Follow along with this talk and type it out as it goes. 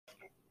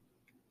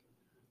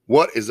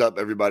What is up,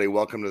 everybody?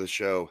 Welcome to the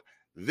show.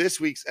 This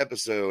week's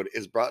episode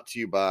is brought to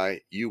you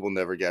by, you will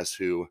never guess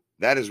who.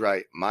 That is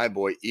right, my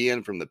boy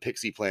Ian from the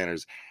Pixie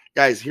Planners.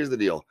 Guys, here's the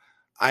deal.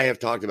 I have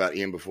talked about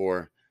Ian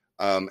before,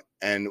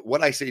 and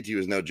what I say to you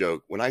is no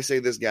joke. When I say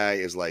this guy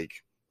is like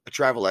a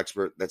travel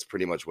expert, that's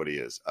pretty much what he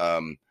is.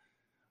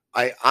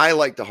 I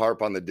like to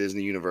harp on the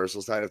Disney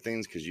Universal side of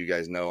things because you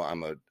guys know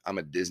I'm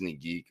a Disney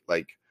geek.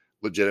 Like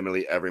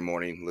legitimately every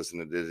morning, listen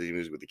to Disney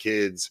music with the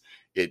kids.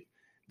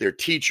 Their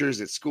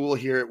teachers at school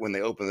hear it when they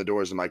open the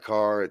doors of my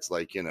car. It's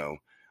like,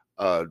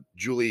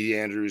 Julie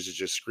Andrews is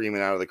just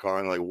screaming out of the car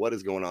and like, what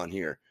is going on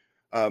here?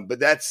 But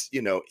that's,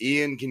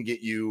 Ian can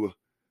get you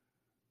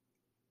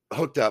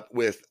hooked up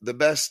with the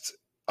best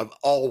of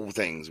all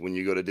things when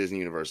you go to Disney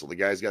Universal. The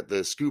guy's got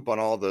the scoop on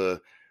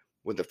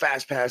when the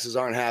fast passes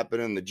aren't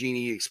happening, the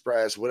Genie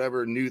Express,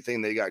 whatever new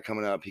thing they got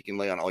coming up. He can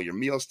lay on all your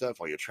meal stuff,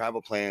 all your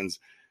travel plans,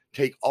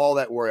 take all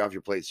that worry off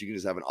your plate so you can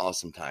just have an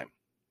awesome time.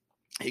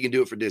 He can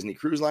do it for Disney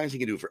Cruise Lines. He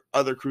can do it for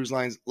other cruise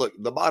lines. Look,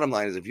 the bottom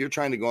line is if you're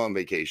trying to go on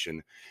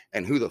vacation,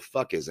 and who the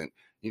fuck isn't,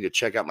 you need to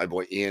check out my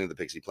boy Ian of the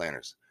Pixie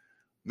Planners.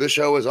 This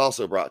show is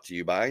also brought to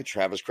you by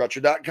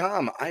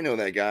TravisCrutcher.com. I know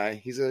that guy.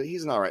 He's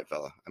an all right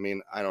fella. I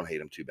mean, I don't hate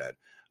him too bad.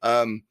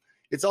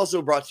 It's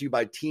also brought to you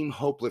by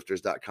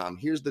TeamHopelifters.com.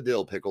 Here's the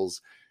deal,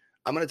 Pickles.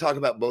 I'm going to talk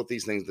about both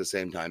these things at the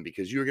same time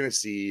because you're going to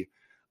see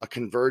a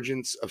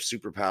convergence of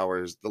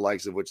superpowers, the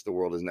likes of which the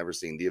world has never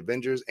seen. The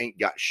Avengers ain't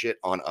got shit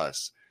on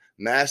us.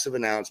 Massive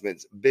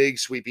announcements, big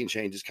sweeping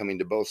changes coming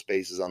to both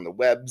spaces on the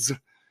webs.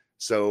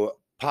 So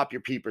pop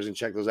your peepers and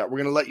check those out. We're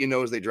going to let you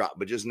know as they drop,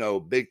 but just know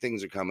big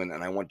things are coming,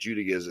 and I want you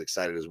to get as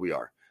excited as we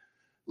are.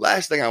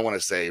 Last thing I want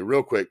to say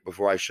real quick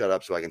before I shut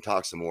up so I can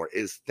talk some more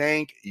is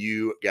thank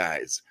you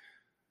guys.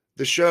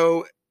 The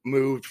show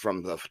moved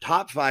from the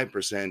top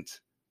 5%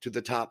 to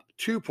the top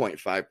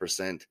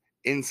 2.5%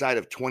 inside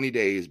of 20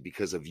 days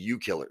because of you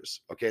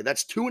killers. Okay,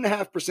 that's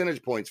 2.5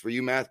 percentage points for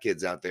you math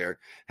kids out there.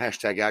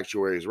 Hashtag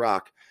actuaries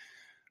rock.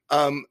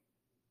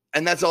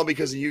 And that's all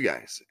because of you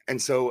guys. And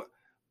so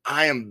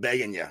I am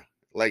begging you,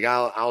 like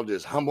I'll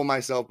just humble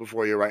myself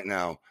before you right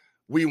now.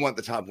 We want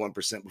the top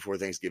 1% before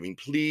Thanksgiving.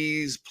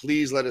 Please,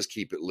 please let us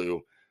keep it, Lou.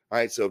 All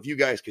right. So if you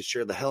guys could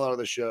share the hell out of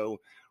the show,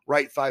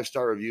 write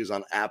 5-star reviews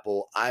on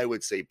Apple, I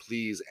would say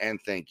please and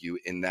thank you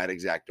in that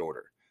exact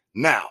order.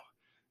 Now,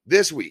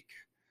 this week,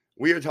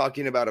 we are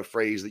talking about a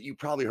phrase that you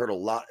probably heard a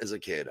lot as a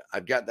kid.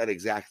 I've got that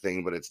exact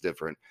thing, but it's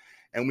different.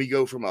 And we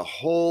go from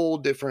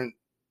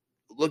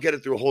look at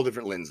it through a whole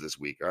different lens this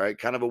week. All right.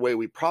 Kind of a way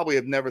we probably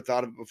have never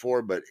thought of it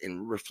before, but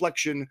in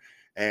reflection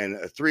and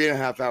a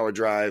 3.5-hour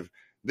drive,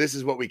 this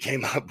is what we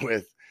came up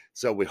with.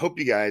 So we hope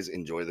you guys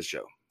enjoy the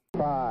show.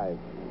 5,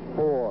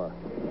 4,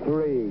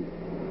 3,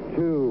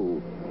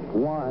 2,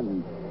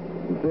 1,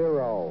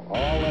 0.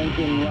 All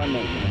engine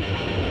running.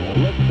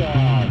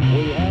 Liftoff.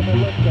 We have a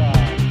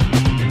liftoff.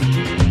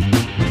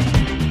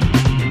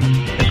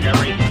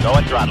 Discovery, go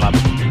at throttle up.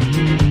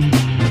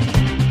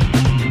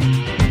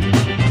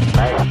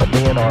 Nice to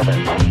be in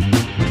orbit.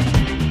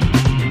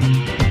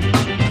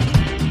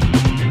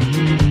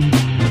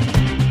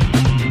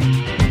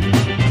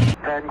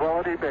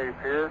 Tranquility Base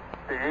here.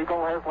 The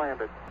Eagle has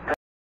landed.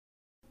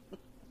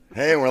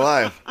 Hey, we're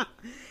live.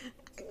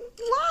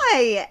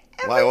 Why?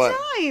 Why what?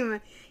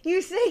 Time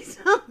you say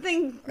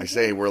something I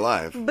say we're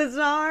live.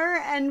 bizarre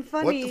and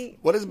funny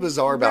What is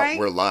bizarre about right?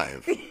 we're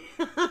live?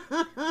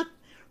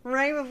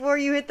 right before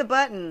you hit the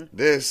button.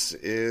 This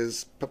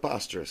is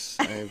preposterous.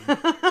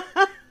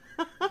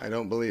 I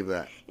don't believe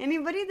that.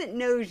 Anybody that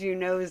knows you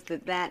knows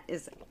that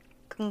is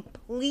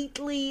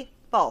completely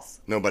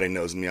false. Nobody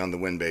knows me on the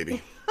win,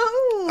 baby.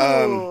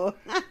 Oh.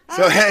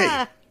 So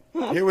hey,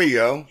 here we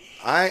go.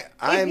 I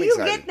am if you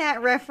excited. get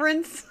that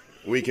reference,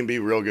 We can be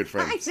real good I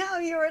friends. know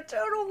you're a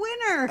total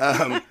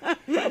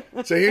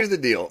winner. So here's the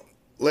deal.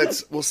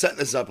 We'll set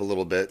this up a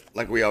little bit,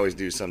 like we always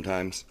do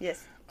sometimes.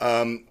 Yes.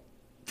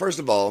 First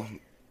of all,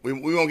 we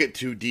won't get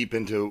too deep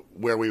into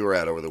where we were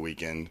at over the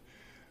weekend,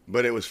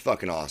 but it was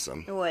fucking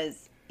awesome. It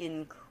was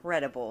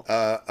incredible.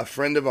 A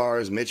friend of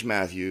ours, Mitch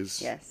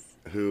Matthews, Yes.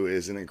 who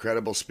is an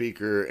incredible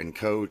speaker and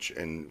coach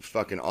and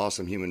fucking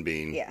awesome human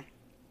being. Yeah.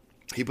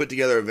 He put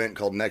together an event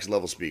called Next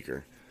Level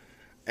Speaker,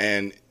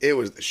 and it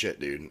was the shit,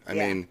 dude. I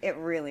mean, it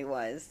really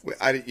was.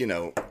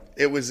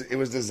 It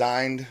was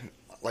designed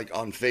like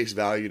on face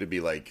value to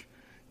be like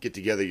get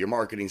together your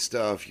marketing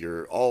stuff,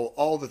 your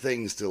all the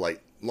things to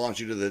like launch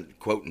you to the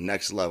quote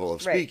next level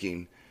of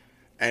speaking,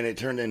 and it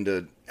turned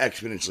into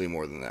exponentially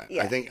more than that.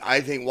 Yeah.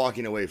 I think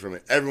walking away from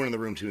it, everyone in the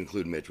room to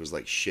include Mitch was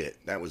like, shit,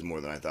 that was more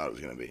than I thought it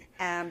was going to be.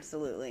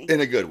 Absolutely.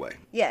 In a good way.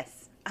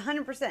 Yes,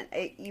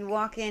 100%. You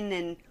walk in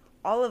and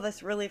all of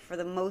us really, for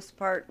the most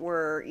part,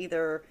 were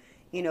either,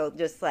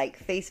 just like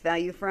face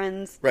value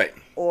friends. Right.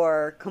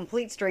 Or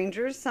complete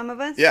strangers, some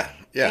of us. Yeah.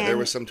 There And-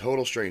 were some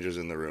total strangers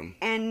in the room.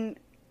 And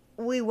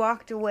we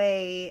walked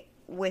away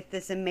with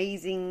this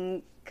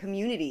amazing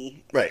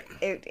community. Right.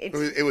 It's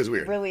It was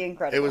weird. really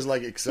incredible. It was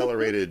like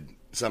accelerated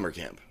summer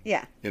camp.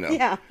 Yeah. You know.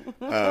 Yeah.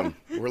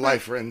 We're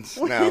life friends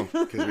now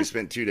because we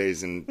spent 2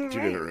 days in two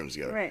different rooms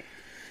together. Right.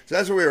 So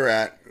that's where we were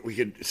at. We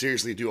could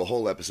seriously do a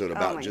whole episode Oh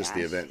about my just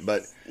the gosh. event.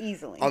 But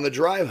Easily. on the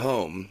drive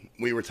home,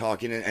 we were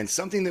talking, and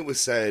something that was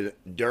said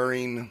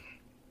during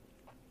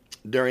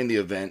the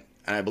event,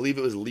 and I believe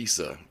it was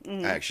Lisa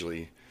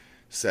actually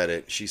said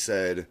it. She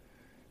said,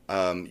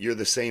 "You're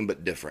the same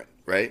but different,"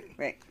 right?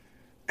 Right.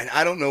 And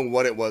I don't know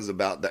what it was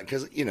about that,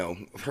 because,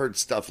 I've heard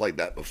stuff like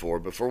that before,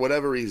 but for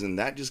whatever reason,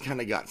 that just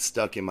kind of got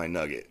stuck in my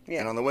nugget.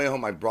 Yeah. And on the way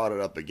home, I brought it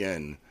up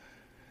again.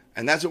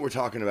 And that's what we're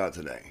talking about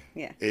today.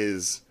 Yeah.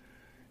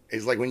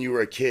 Is like when you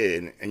were a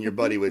kid and your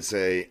buddy would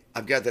say,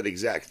 "I've got that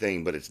exact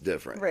thing, but it's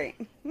different." Right.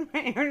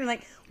 Right. Or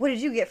like, what did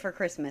you get for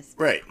Christmas?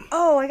 Right.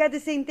 Oh, I the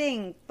same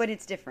thing, but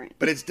it's different.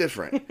 But it's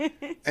different.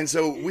 And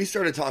so we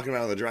started talking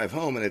about it on the drive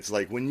home, and it's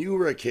like when you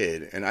were a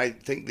kid, and I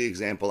think the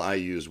example I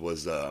used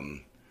was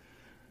the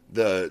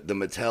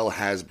Mattel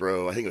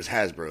Hasbro, I think it was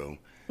Hasbro,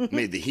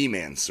 made the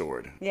He-Man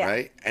sword, Yeah.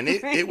 right? And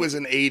it was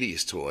an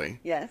 80s toy,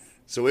 Yes.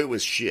 so it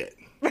was shit.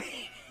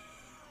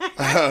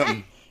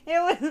 It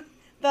was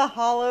the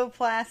hollow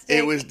plastic.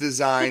 It was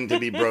designed to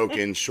be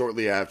broken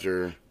shortly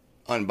after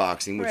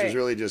unboxing, which was Right.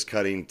 really just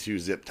cutting 2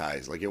 zip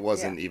ties. Like, it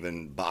wasn't Yeah.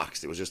 even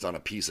boxed. It was just on a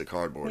piece of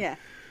cardboard. Yeah.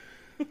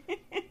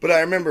 But I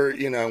remember,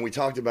 we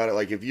talked about it,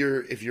 like if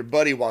your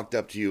buddy walked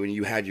up to you and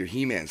you had your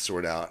He-Man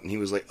sword out and he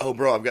was like, "Oh,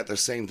 bro, I've got the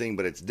same thing,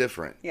 but it's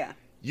different." Yeah.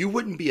 You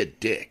wouldn't be a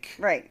dick.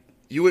 Right.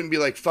 You wouldn't be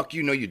like, "Fuck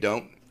you, no you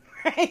don't."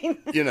 Right.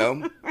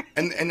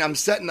 And I'm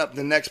setting up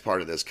the next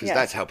part of this because Yeah.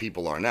 that's how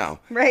people are now.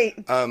 Right.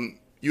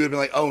 You would be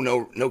like, "Oh,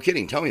 no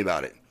kidding, tell me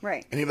about it."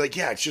 Right. And he'd be like,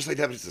 "Yeah, it's just like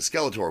that, but it's the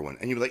Skeletor one."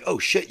 And you'd be like, "Oh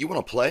shit, you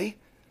want to play?"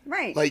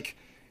 Right. Like,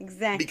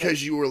 exactly.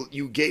 because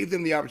you gave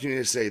them the opportunity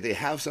to say they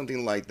have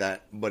something like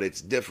that, but it's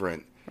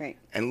different. Right.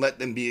 And let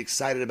them be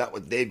excited about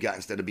what they've got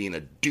instead of being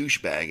a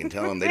douchebag and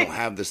tell them they don't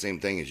have the same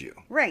thing as you.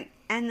 Right.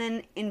 And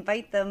then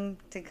invite them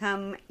to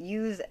come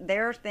use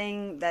their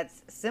thing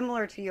that's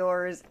similar to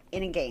yours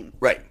in a game.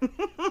 Right.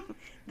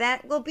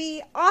 That will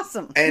be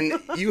awesome. And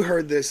you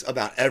heard this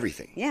about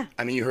everything. Yeah.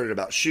 I mean, you heard it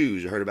about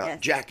shoes, you heard about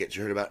Yes. jackets,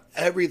 you heard about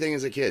everything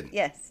as a kid.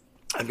 Yes.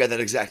 I've got that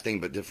exact thing,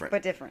 but different.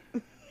 But different.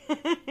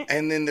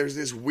 And then there's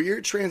this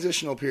weird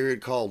transitional period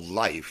called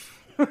life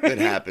that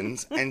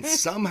happens, and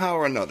somehow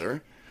or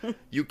another,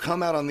 you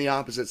come out on the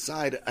opposite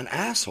side an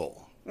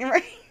asshole.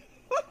 Right.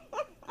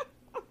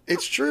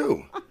 It's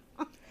true.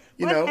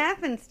 What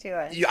happens to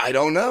us? Yeah, I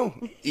don't know.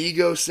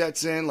 Ego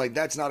sets in. Like,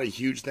 that's not a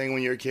huge thing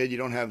when you're a kid. You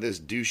don't have this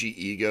douchey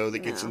ego that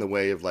gets in the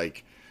way of,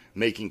 like,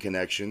 making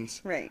connections.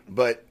 Right.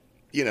 But,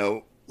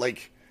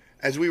 like,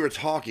 as we were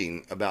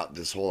talking about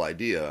this whole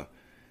idea,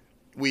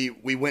 we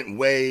went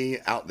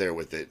way out there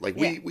with it. Like,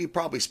 Yeah. we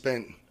probably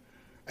spent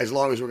as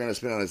long as we're going to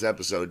spend on this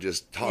episode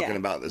just talking Yeah,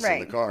 about this right.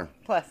 in the car.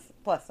 Plus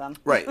some.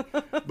 Right.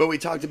 But we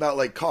talked about,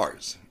 like,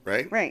 cars,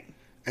 right? Right.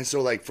 And so,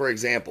 like, for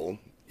example,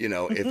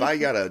 if I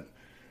got a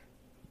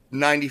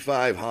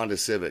 95 Honda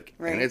Civic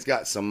Right. and it's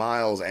got some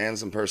miles and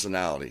some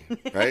personality,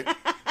 right?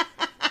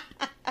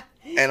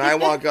 And I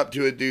walk up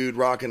to a dude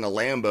rocking a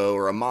Lambo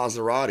or a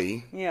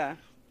Maserati, Yeah.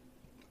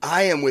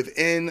 I am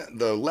within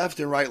the left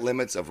and right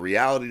limits of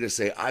reality to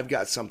say I've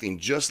got something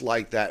just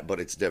like that, but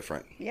it's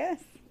different. Yes.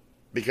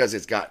 Because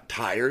it's got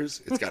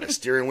tires, it's got a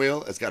steering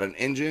wheel, it's got an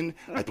engine,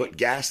 I put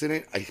gas in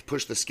it, I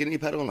push the skinny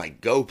pedal, and I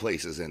go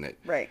places in it.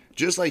 Right.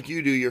 Just like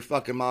you do your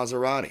fucking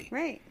Maserati.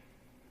 Right.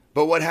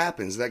 But what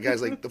happens? That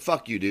guy's like, "The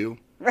fuck you do."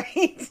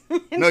 Right.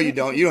 No, you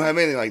don't. You don't have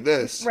anything like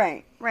this.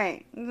 Right.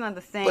 Right. It's not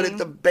the same. But at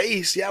the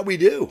base, yeah, we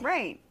do.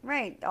 Right.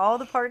 Right. All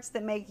the parts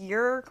that make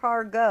your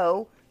car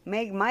go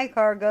make my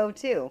car go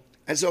too.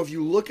 And so if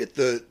you look at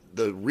the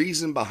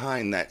reason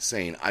behind that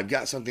saying, "I've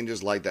got something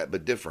just like that,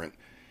 but different,"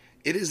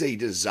 it is a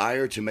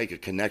desire to make a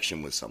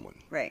connection with someone.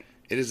 Right.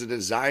 It is a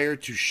desire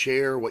to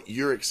share what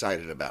you're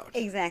excited about.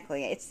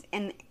 Exactly.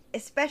 And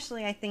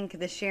especially I think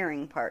the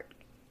sharing part.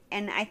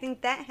 And I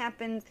think that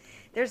happens.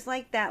 There's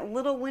like that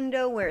little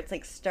window where it's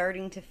like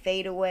starting to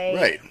fade away.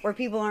 Right. Where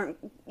people aren't,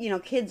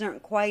 kids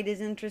aren't quite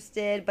as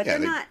interested, but Yeah, they're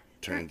they not.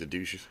 turn into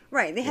douches.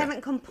 Right. They Yeah.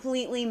 haven't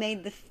completely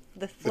made the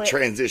The flip.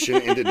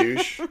 transition into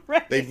douche.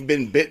 Right. They've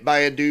been bit by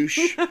a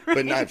douche,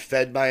 but not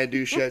fed by a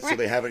douche yet, so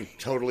they haven't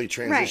totally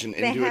transitioned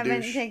Right. They into a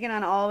haven't douche. taken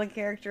on all the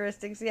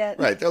characteristics yet.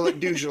 Right. They're like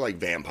douche are like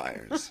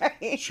vampires.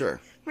 Right. Sure.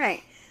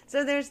 Right.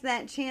 So there's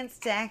that chance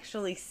to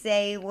actually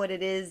say what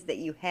it is that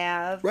you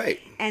have. Right.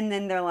 And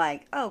then they're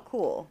like, "Oh,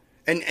 cool."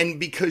 And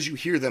because you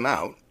hear them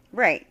out,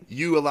 Right.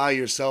 you allow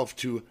yourself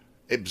to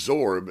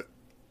absorb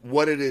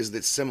what it is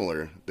that's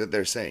similar that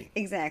they're saying.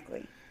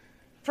 Exactly.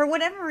 For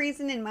whatever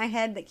reason in my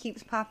head that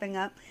keeps popping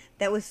up,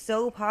 that was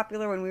so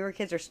popular when we were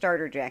kids, are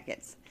starter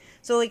jackets.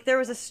 So like there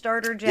was a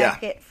starter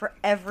jacket for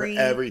every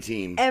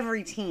team.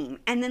 Every team.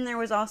 And then there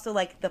was also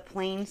like the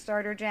plain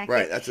starter jacket.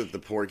 Right, that's what the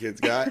poor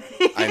kids got.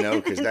 I know,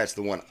 because that's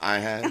the one I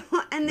had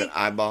And that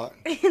I bought.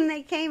 And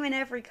they came in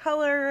every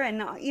color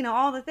and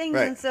all the things.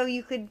 Right. And so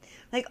you could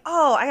like,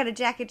 "Oh, I got a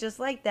jacket just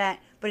like that,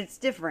 but it's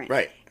different."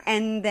 Right.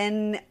 And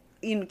then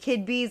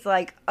Kid B's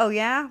like, "Oh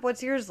yeah,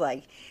 what's yours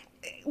like?"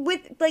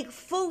 With like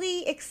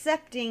fully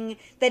accepting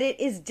that it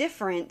is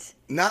different.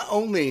 Not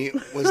only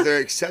was there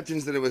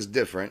acceptance that it was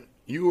different,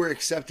 you were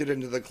accepted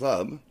into the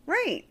club.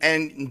 Right.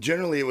 And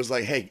generally it was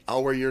like, hey,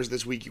 I'll wear yours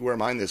this week, you wear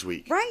mine this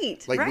week. Right.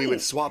 Like we would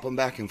right. swap them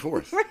back and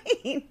forth.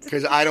 Right.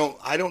 Because I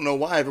don't know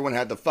why everyone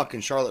had the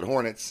fucking Charlotte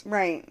Hornets.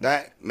 Right.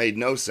 That made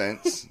no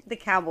sense. The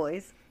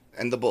Cowboys.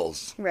 And the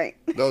Bulls. Right.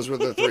 Those were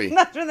the three.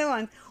 Those were the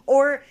ones.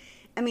 Or,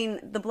 I mean,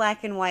 the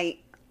black and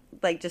white,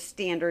 like just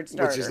standard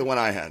starter. Which is the one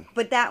I had.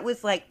 But that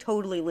was like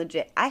totally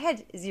legit. I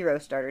had 0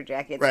 starter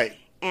jackets. Right.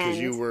 And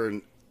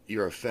Because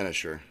you're a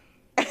finisher.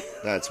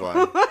 That's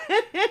why.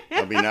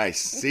 I'll be nice.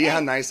 See how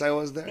nice I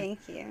was there? Thank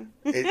you.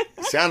 It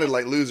sounded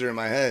like loser in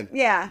my head.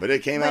 Yeah. But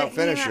it came out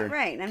finisher.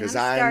 Right. I'm not a Because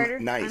starter.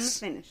 I'm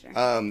nice. I'm a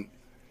finisher.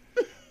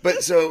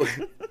 But so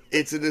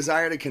it's a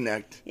desire to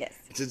connect. Yes.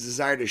 It's a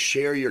desire to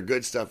share your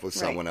good stuff with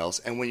Right. someone else.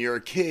 And when you're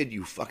a kid,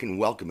 you fucking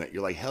welcome it.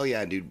 You're like, hell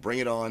yeah, dude, bring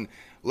it on.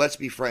 Let's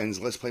be friends.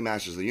 Let's play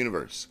Masters of the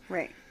Universe.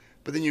 Right.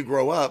 But then you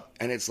grow up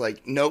and it's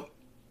like, nope,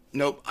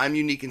 I'm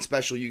unique and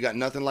special. You got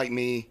nothing like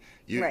me.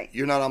 Right.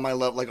 You're not on my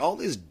level. Like all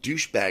this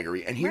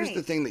douchebaggery. And here's Right.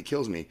 the thing that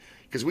kills me.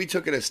 Because we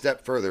took it a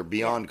step further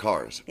beyond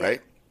cars, Yeah.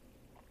 right?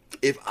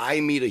 If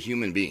I meet a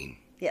human being,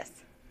 Yes.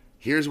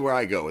 here's where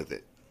I go with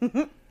it.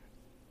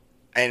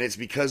 And it's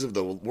because of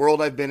the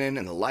world I've been in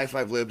and the life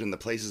I've lived and the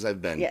places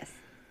I've been. Yes.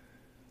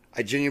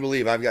 I genuinely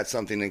believe I've got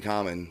something in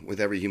common with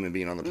every human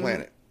being on the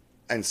planet.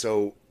 And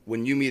so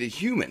when you meet a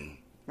human,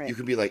 Right. you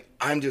can be like,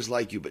 I'm just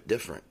like you, but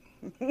different.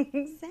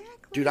 Exactly.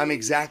 Dude, I'm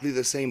exactly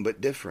the same, but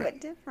different.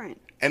 But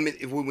different. And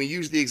when we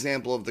use the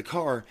example of the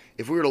car,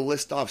 if we were to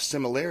list off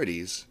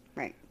similarities,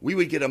 Right. we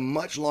would get a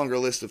much longer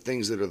list of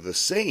things that are the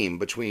same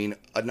between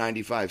a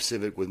 95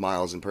 Civic with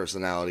miles and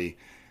personality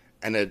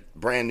and a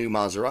brand new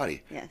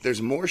Maserati. Yes.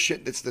 There's more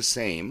shit that's the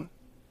same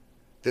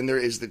than there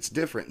is that's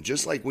different.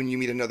 Just like when you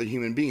meet another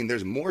human being,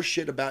 there's more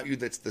shit about you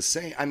that's the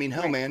same. I mean,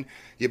 hell, Right. man,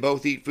 you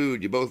both eat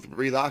food, you both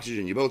breathe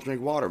oxygen, you both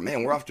drink water.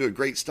 Man, we're off to a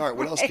great start.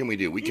 What else can we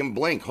do? We can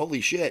blink.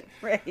 Holy shit.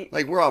 Right.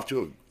 Like, we're off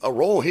to a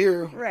roll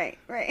here. Right.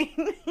 Right.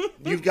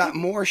 You've got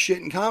more shit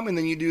in common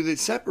than you do that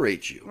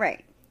separates you.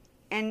 Right.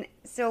 And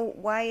so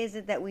why is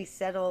it that we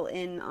settle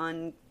in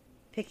on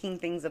picking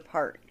things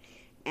apart?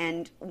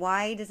 And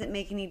why does it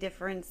make any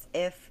difference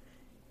if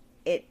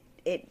it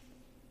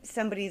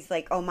somebody's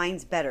like, oh,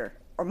 mine's better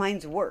or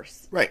mine's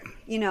worse? Right.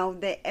 You know,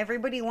 that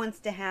everybody wants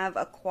to have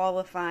a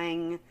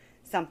qualifying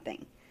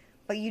something.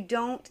 But you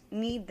don't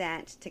need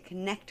that to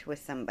connect with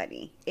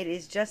somebody. It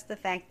is just the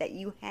fact that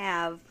you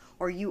have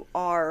or you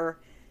are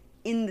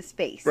in the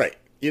space. Right.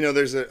 You know,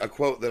 there's a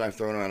quote that I've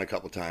thrown around a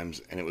couple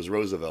times, and it was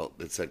Roosevelt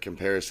that said,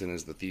 comparison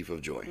is the thief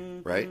of joy,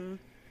 right?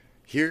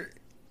 Here,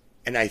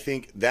 and I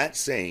think that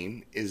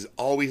saying is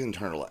always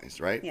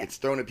internalized, right? Yeah. It's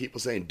thrown at people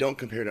saying, don't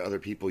compare to other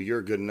people.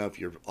 You're good enough.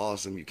 You're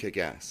awesome. You kick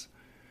ass.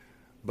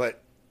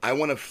 But I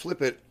want to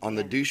flip it on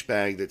the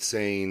douchebag that's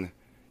saying,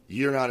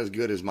 you're not as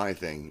good as my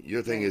thing.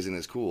 Your thing Right. isn't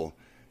as cool.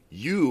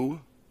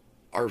 You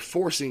are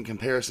forcing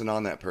comparison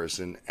on that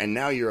person, and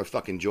now you're a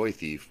fucking joy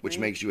thief, which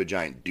makes you a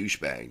giant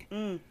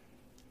douchebag.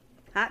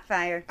 Hot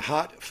fire.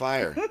 Hot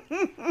fire.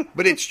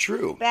 But it's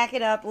true. Back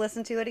it up.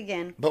 Listen to it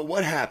again. But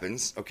what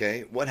happens,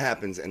 okay, what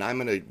happens, and I'm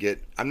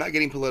not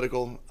getting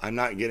political, I'm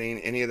not getting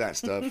any of that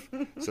stuff,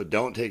 so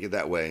don't take it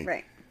that way.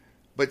 Right.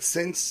 But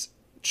since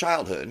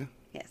childhood,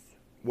 Yes.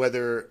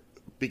 whether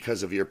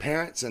because of your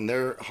parents and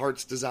their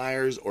heart's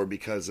desires or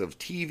because of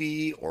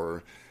TV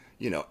or,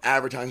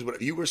 advertising,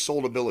 whatever, you were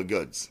sold a bill of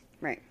goods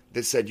Right.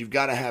 that said you've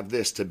got to have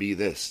this to be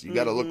this. You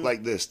got to look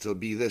like this to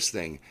be this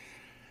thing.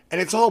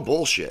 And it's all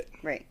bullshit.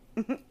 Right.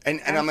 And I'm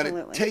going to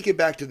Absolutely. take it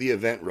back to the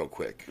event real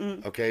quick,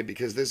 okay?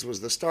 Because this was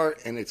the start,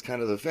 and it's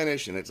kind of the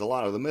finish, and it's a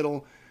lot of the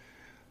middle.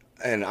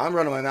 And I'm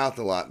running my mouth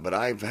a lot, but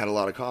I've had a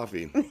lot of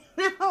coffee.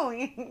 No,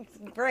 it's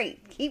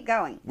great. Keep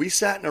going. We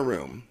sat in a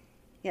room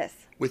Yes.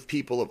 with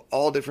people of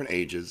all different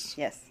ages,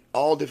 Yes.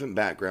 all different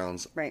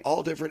backgrounds, Right.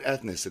 all different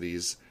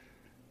ethnicities.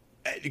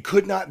 It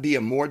could not be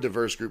a more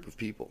diverse group of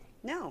people.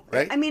 No.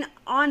 Right? I mean,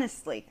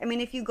 honestly,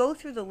 if you go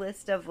through the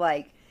list of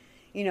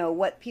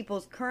what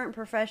people's current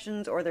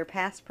professions or their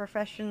past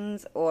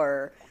professions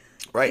or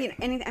Right.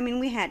 anything.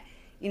 We had,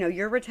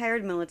 you're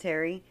retired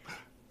military.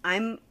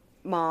 I'm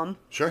mom.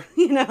 Sure.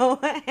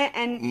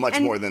 And Much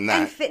more than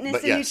that, and fitness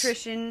but and yes.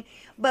 nutrition.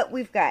 But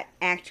we've got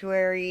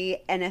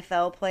actuary,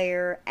 NFL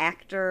player,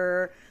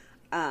 actor,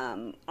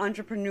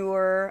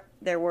 entrepreneur.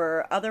 There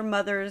were other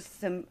mothers,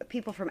 some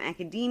people from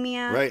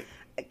academia, Right.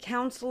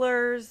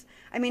 counselors.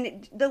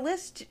 The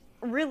list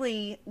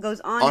really goes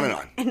on and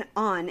on. and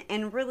on.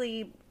 And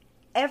really,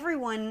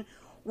 everyone,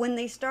 when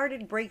they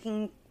started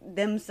breaking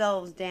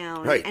themselves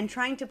down Right. and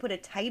trying to put a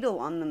title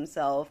on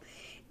themselves,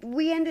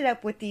 we ended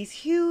up with these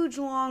huge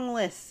long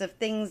lists of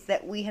things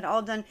that we had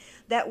all done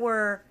that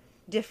were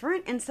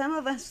different, and some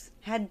of us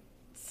had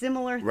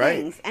similar Right.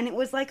 things. And it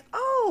was like,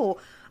 oh,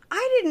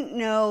 I didn't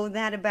know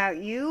that about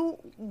you.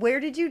 Where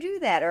did you do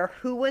that? Or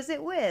who was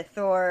it with?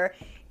 Or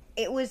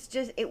it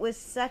was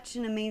such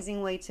an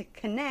amazing way to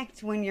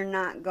connect when you're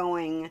not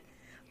going,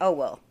 oh,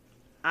 well,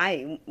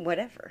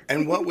 whatever.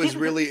 And what was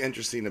really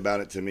interesting about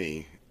it to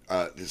me,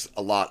 a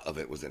lot of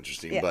it was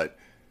interesting, Yeah. but,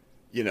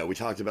 we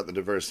talked about the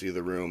diversity of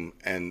the room,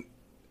 and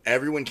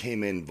everyone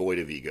came in void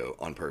of ego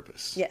on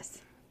purpose.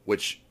 Yes.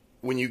 Which,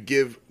 when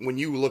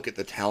you look at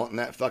the talent in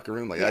that fucking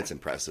room, like, Yeah. that's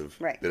impressive.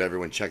 Right. That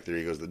everyone checked their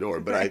egos at the door.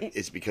 But Right.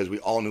 it's because we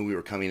all knew we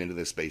were coming into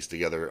this space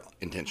together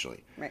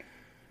intentionally. Right.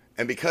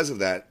 And because of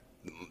that,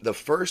 the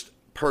first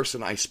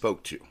person I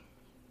spoke to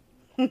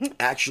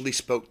actually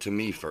spoke to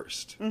me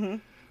first. Mm-hmm.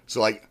 So,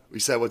 like, we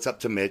said what's up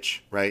to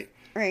Mitch, right?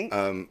 Right.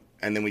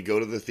 And then we go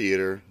to the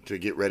theater to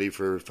get ready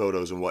for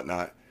photos and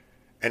whatnot.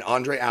 And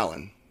Andre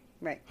Allen,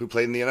 Right. who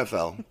played in the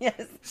NFL,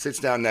 Yes. sits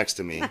down next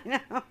to me,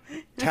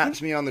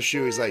 taps me on the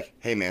shoe. He's like,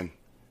 "Hey, man,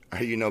 I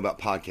hear you know about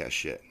podcast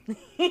shit."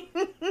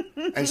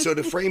 And so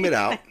to frame it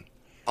out,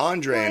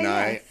 Andre and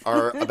I yes.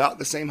 are about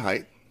the same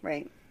height.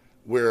 Right.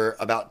 We're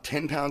about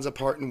 10 pounds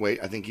apart in weight.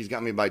 I think he's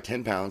got me by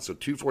 10 pounds, so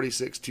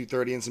 246,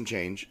 230 and some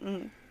change.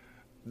 Mm-hmm.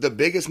 The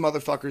biggest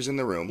motherfuckers in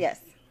the room. Yes.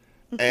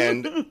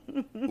 And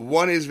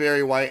one is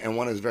very white and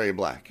one is very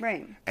black.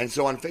 Right. And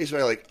so on face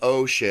value, like,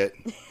 oh shit.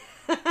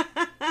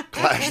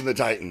 Clash of the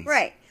Titans.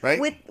 Right. Right?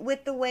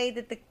 With the way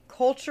that the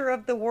culture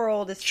of the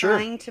world is Sure.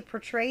 trying to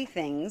portray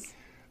things.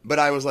 But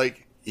I was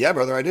like, yeah,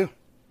 brother, I do.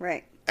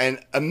 Right.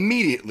 And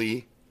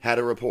immediately had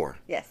a rapport.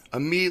 Yes.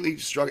 Immediately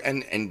struck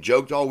and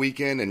joked all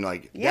weekend and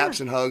like Yeah. gaps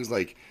and hugs,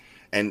 like,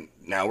 and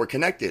now we're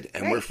connected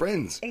and we're Right.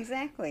 friends.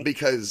 Exactly.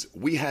 Because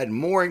we had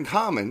more in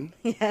common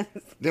Yes.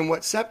 than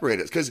what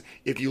separated us. Because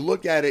if you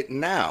look at it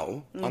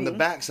now, on Mm-hmm. the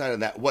backside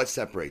of that, what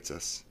separates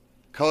us?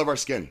 Color of our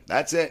skin.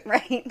 That's it.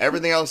 Right.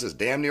 Everything else is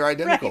damn near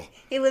identical. Right.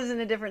 He lives in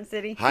a different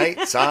city.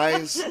 Height,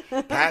 size,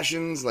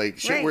 passions, like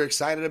shit Right. we're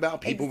excited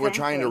about, people we're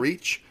trying to Exactly.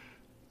 reach.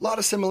 A lot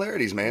of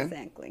similarities, man.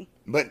 Exactly.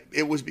 But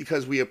it was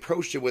because we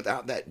approached it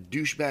without that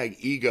douchebag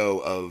ego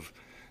of,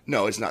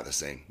 no, it's not the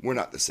same. We're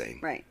not the same.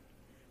 Right.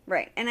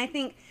 Right. And I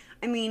think,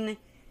 I mean,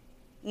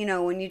 you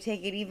know, when you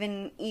take it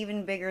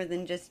even bigger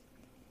than just,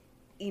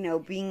 you know,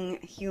 being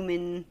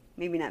human,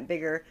 maybe not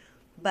bigger,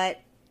 but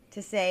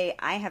to say,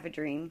 I have a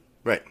dream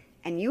Right.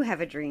 and you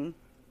have a dream.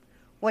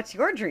 What's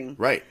your dream?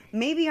 Right.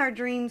 Maybe our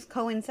dreams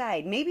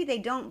coincide. Maybe they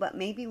don't, but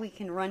maybe we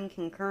can run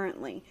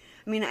concurrently.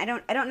 I mean, I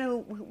don't know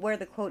where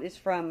the quote is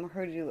from, or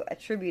who to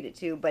attribute it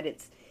to, but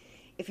it's,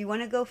 if you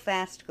want to go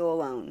fast, go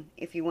alone.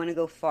 If you want to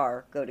go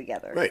far, go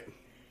together. Right.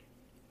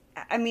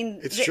 I mean,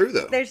 It's true,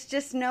 though. There's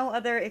just no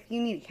other. If you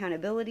need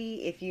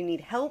accountability, if you need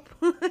help,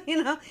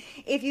 you know,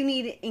 if you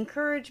need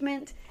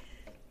encouragement,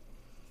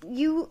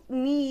 you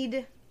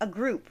need a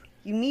group.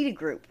 You need a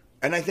group.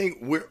 And I think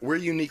we're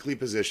uniquely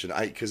positioned,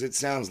 because it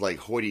sounds like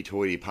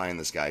hoity-toity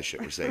pie-in-the-sky shit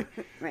we're saying.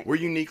 Right. We're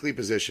uniquely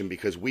positioned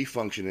because we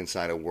function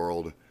inside a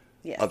world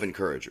Yes. of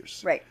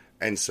encouragers. Right.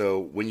 And so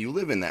when you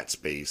live in that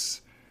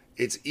space,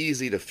 it's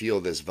easy to feel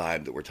this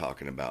vibe that we're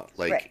talking about.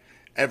 Like, Right.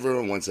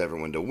 everyone wants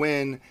everyone to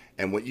win,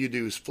 and what you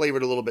do is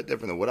flavored a little bit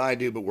different than what I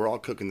do, but we're all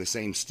cooking the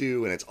same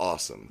stew, and it's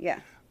awesome. Yeah.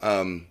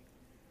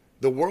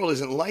 The world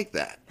isn't like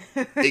that.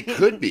 It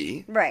could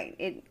be.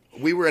 Right.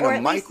 We were in Or a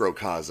at least-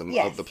 microcosm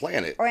Yes. of the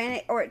planet.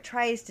 Or it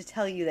tries to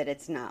tell you that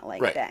it's not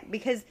like Right. that,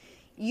 because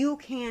you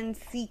can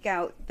seek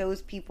out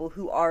those people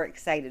who are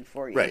excited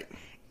for you. Right.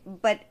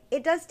 But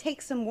it does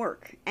take some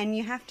work, and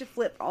you have to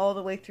flip all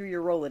the way through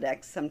your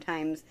Rolodex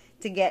sometimes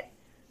to get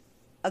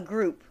a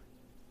group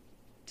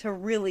to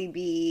really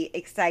be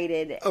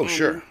excited Oh, and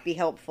sure. be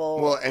helpful.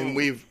 Well, and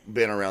we've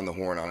been around the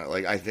horn on it.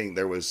 Like, I think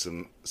there was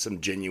some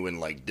genuine,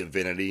 like,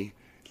 divinity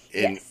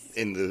in Yes.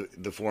 in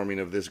the forming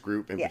of this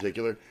group in Yeah.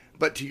 particular.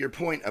 But to your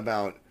point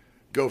about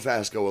go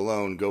fast, go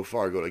alone, go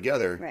far, go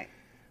together. Right.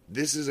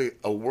 This is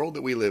a world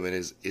that we live in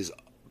is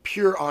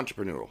pure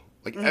entrepreneurial.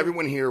 Like,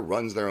 everyone here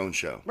runs their own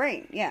show.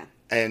 Right, yeah.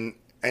 And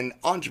an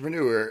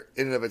entrepreneur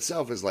in and of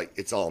itself is like,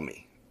 it's all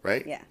me,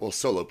 right? Yeah. Well,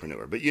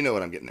 solopreneur, but you know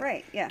what I'm getting at.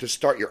 Right, yeah. To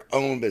start your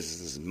own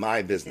business is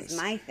my business. It's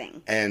my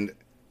thing. And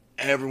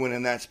everyone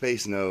in that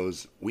space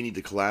knows we need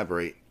to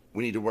collaborate.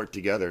 We need to work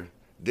together.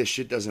 This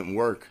shit doesn't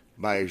work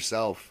by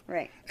yourself.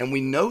 Right. And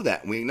we know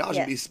that. We acknowledge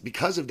Yes. it.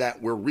 Because of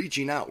that, we're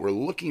reaching out. We're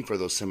looking for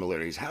those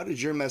similarities. How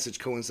does your message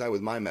coincide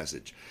with my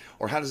message?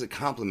 Or how does it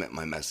complement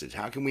my message?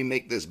 How can we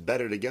make this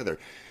better together?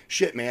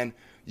 Shit, man.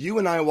 You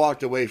and I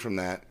walked away from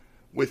that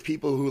with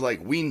people who,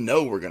 like, we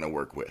know we're going to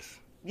work with.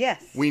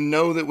 Yes. We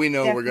know that we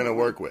know we're going to Definitely.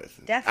 work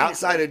with. Definitely.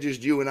 Outside of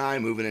just you and I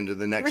moving into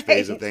the next Right.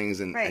 phase of things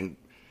and, Right. and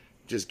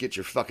just get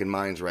your fucking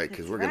minds right,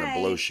 because we're going to Right.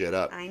 blow shit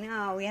up. I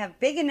know. We have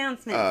big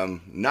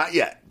announcements. Not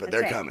yet, but That's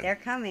they're right. coming. They're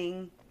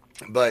coming.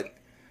 But,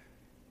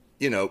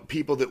 you know,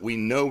 people that we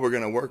know we're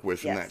going to work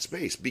with in Yes. that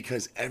space,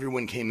 because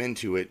everyone came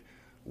into it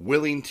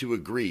willing to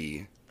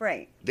agree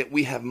Right. that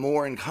we have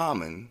more in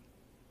common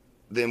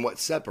than what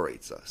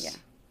separates us. Yeah.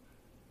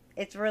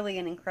 It's really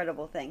an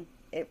incredible thing.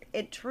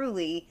 It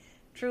truly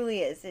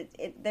is.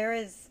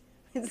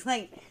 It's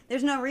like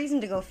there's no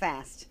reason to go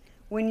fast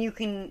when you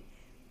can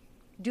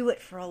do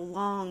it for a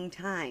long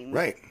time.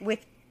 Right.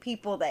 With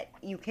people that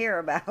you care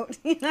about.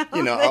 You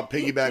know, I'll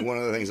piggyback one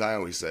of the things I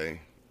always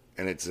say,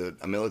 and it's a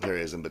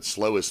militarism, but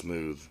slow is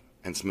smooth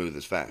and smooth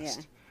is fast.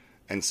 Yeah.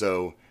 And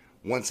so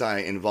once I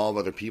involve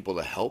other people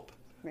to help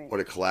Right. or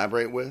to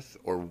collaborate with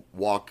or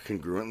walk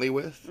congruently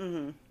with,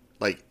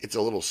 like, it's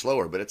a little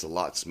slower, but it's a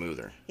lot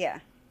smoother. Yeah.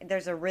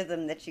 there's a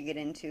rhythm that you get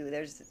into.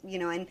 There's,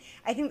 and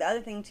I think the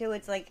other thing too,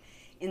 it's like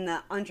in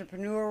the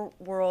entrepreneur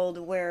world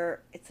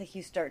where it's like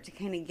you start to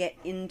kind of get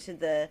into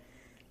the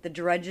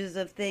drudges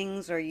of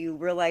things, or you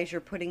realize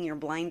you're putting your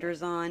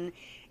blinders on,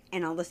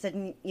 and all of a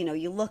sudden,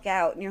 you look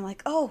out and you're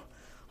like, oh,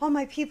 all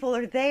my people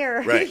are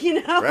there, right.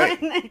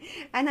 Right.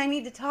 And I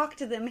need to talk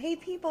to them. Hey,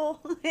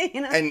 people,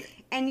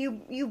 and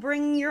you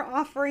bring your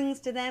offerings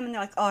to them, and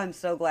they're like, oh, I'm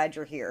so glad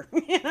you're here.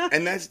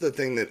 And that's the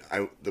thing that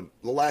the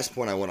last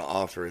point I want to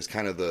offer is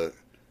kind of the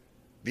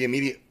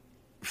immediate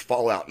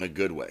fallout in a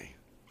good way,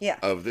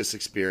 of this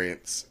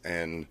experience,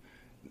 and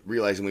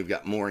realizing we've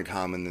got more in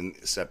common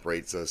than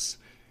separates us,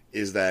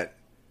 is that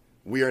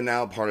we are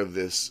now part of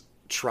this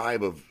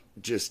tribe of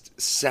just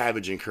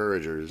savage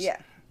encouragers. Yeah.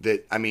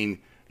 That, I mean,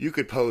 you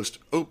could post,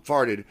 oh,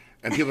 farted,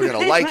 and people are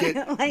going to like it.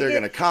 They're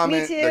going to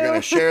comment. They're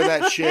going to share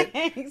that shit.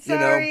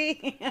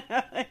 Sorry.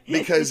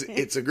 Because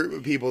it's a group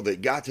of people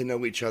that got to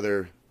know each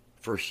other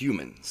for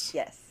humans.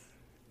 Yes.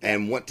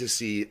 And want to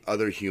see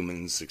other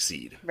humans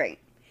succeed. Right.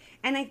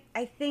 And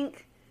I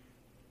think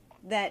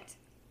that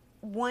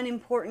one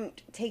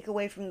important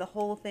takeaway from the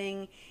whole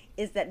thing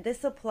is that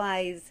this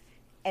applies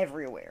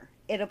everywhere.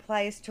 It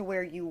applies to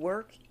where you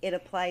work. It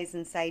applies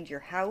inside your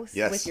house,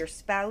 with your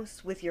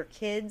spouse, with your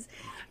kids.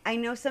 I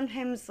know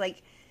sometimes,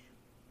 like,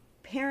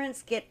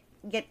 parents get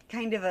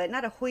kind of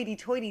not a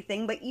hoity-toity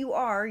thing, but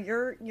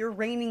you're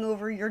reigning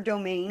over your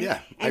domain. Yeah,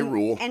 I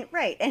rule.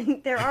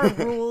 And there are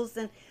rules,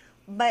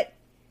 but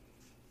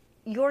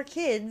your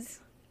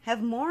kids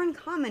have more in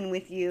common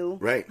with you,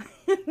 right,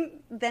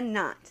 than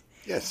not.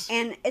 Yes.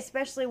 And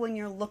especially when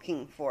you're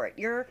looking for it,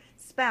 your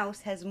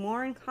spouse has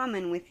more in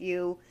common with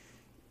you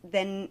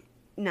than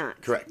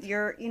not. Correct.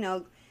 You're,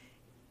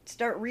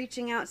 start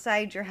reaching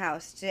outside your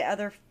house to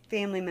other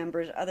family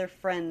members, other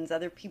friends,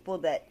 other people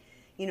that,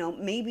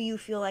 maybe you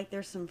feel like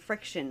there's some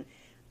friction.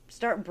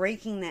 Start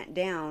breaking that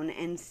down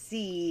and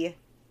see,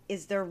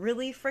 is there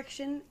really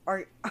friction?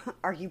 Are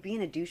you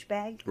being a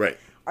douchebag? Right.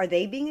 Are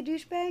they being a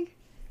douchebag?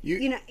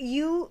 You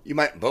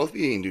might both be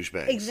being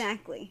douchebags.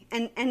 Exactly.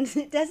 And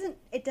it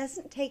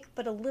doesn't take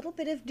but a little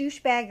bit of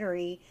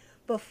douchebaggery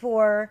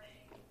before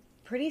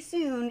pretty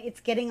soon it's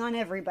getting on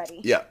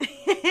everybody. Yeah.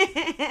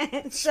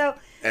 So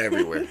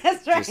everywhere.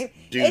 That's right. Just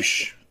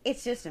douche.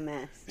 It's just a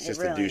mess. It's just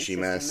a douchey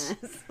mess.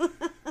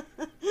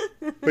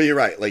 But you're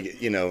right.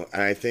 Like, and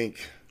I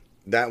think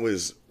that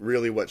was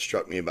really what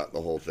struck me about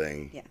the whole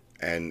thing.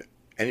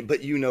 Yeah.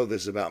 But you know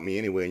this about me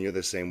anyway, and you're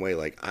the same way.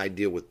 Like, I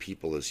deal with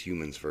people as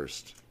humans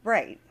first.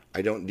 Right.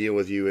 I don't deal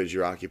with you as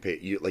your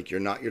occupation. You're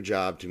not your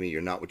job to me.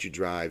 You're not what you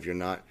drive. You're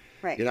not.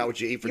 Right. You're not what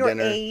you eat for your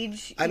dinner.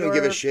 Age. I don't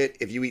give a shit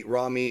if you eat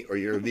raw meat or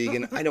you're a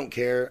vegan. I don't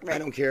care. Right. I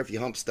don't care if you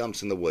hump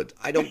stumps in the woods.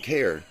 I don't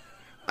care.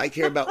 I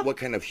care about what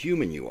kind of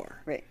human you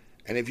are. Right.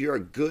 And if you're a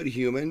good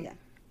human,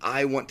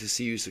 I want to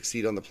see you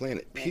succeed on the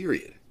planet.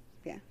 Period.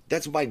 Yeah.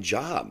 That's my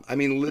job. I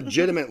mean,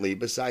 legitimately,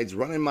 besides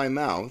running my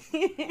mouth,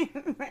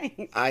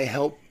 right. I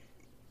help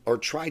or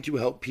try to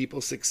help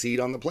people succeed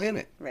on the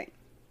planet. Right.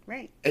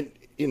 Right. And,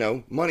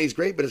 money's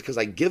great, but it's because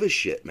I give a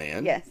shit,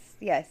 man. Yes.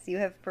 You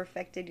have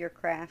perfected your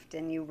craft,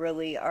 and you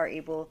really are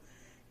able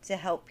to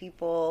help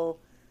people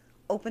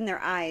open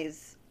their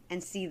eyes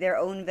and see their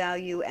own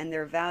value and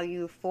their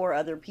value for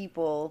other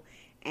people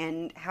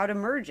and how to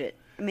merge it.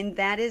 I mean,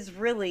 that is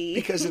really...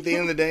 Because at the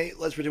end of the day,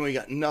 let's pretend we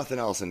got nothing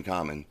else in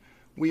common.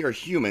 We are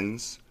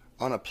humans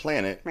on a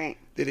planet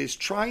that is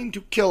trying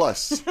to kill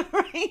us.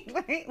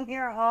 Right. We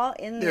are all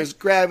in this. There's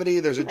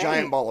gravity. There's a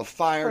giant ball of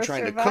fire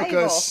trying to cook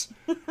us.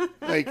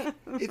 Like,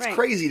 it's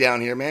crazy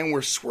down here, man.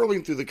 We're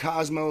swirling through the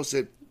cosmos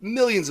at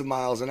millions of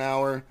miles an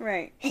hour.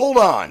 Right. Hold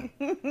on.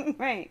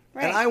 Right.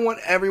 And I want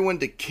everyone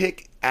to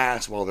kick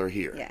ass while they're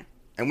here. Yeah.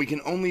 And we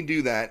can only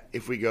do that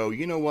if we go,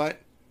 you know what?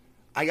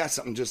 I got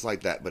something just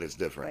like that, but it's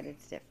different.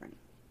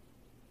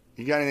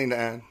 You got anything to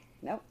add?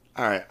 Nope.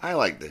 All right. I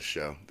like this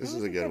show. This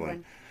is a good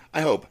one.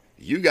 I hope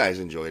you guys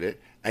enjoyed it.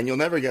 And you'll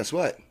never guess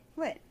what?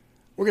 What?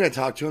 We're going to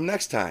talk to him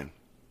next time.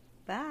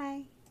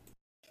 Bye.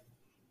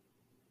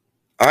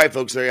 All right,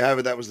 folks. There you have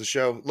it. That was the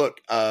show.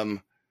 Look,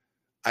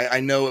 I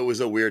know it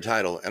was a weird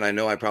title. And I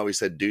know I probably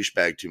said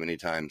douchebag too many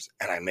times.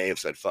 And I may have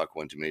said fuck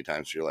one too many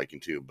times for your liking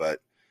too. But,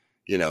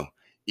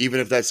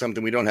 even if that's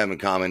something we don't have in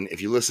common, if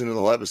you listen to the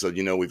whole episode,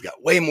 we've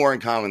got way more in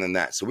common than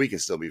that. So we can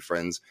still be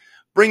friends.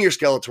 Bring your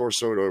Skeletor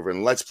sword over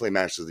and let's play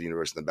Masters of the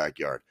Universe in the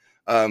backyard.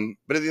 But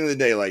at the end of the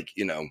day,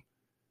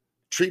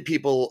 treat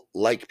people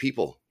like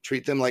people.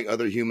 Treat them like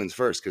other humans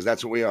first, because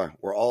that's what we are.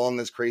 We're all on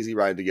this crazy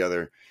ride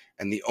together.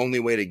 And the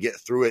only way to get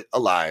through it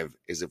alive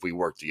is if we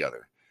work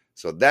together.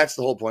 So that's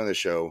the whole point of the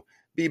show.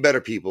 Be better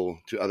people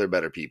to other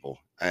better people.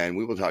 And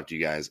we will talk to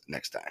you guys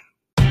next time.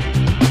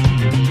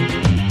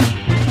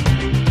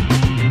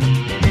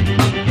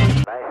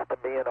 Nice to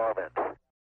be in orbit.